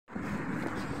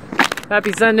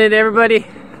Happy Sunday to everybody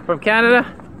from Canada.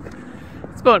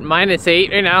 It's about -8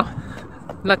 right now.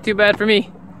 Not too bad for me.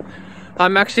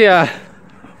 I'm actually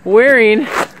wearing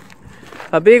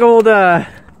a big old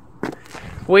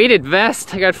weighted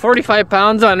vest. I got 45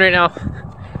 pounds on right now.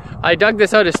 I dug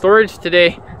this out of storage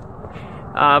today.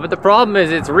 But the problem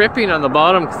is it's ripping on the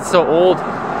bottom because it's so old. So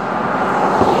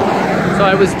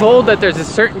I was told that there's a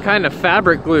certain kind of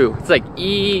fabric glue. It's like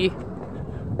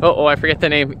I forget the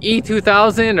name.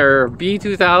 E2000 or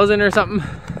B2000 or something.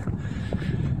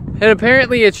 And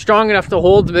apparently it's strong enough to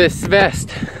hold this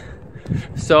vest.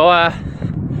 So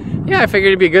yeah, I figured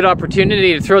it'd be a good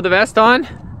opportunity to throw the vest on.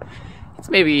 It's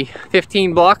maybe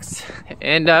 15 blocks.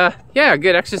 And yeah,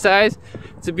 good exercise.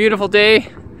 It's a beautiful day.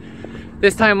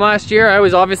 This time last year I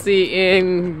was obviously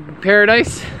in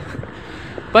paradise.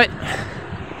 But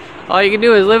all you can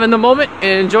do is live in the moment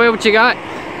and enjoy what you got.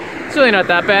 It's really not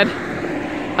that bad.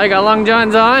 I got long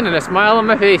johns on and a smile on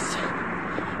my face.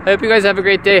 I hope you guys have a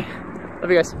great day.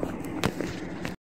 Love you guys.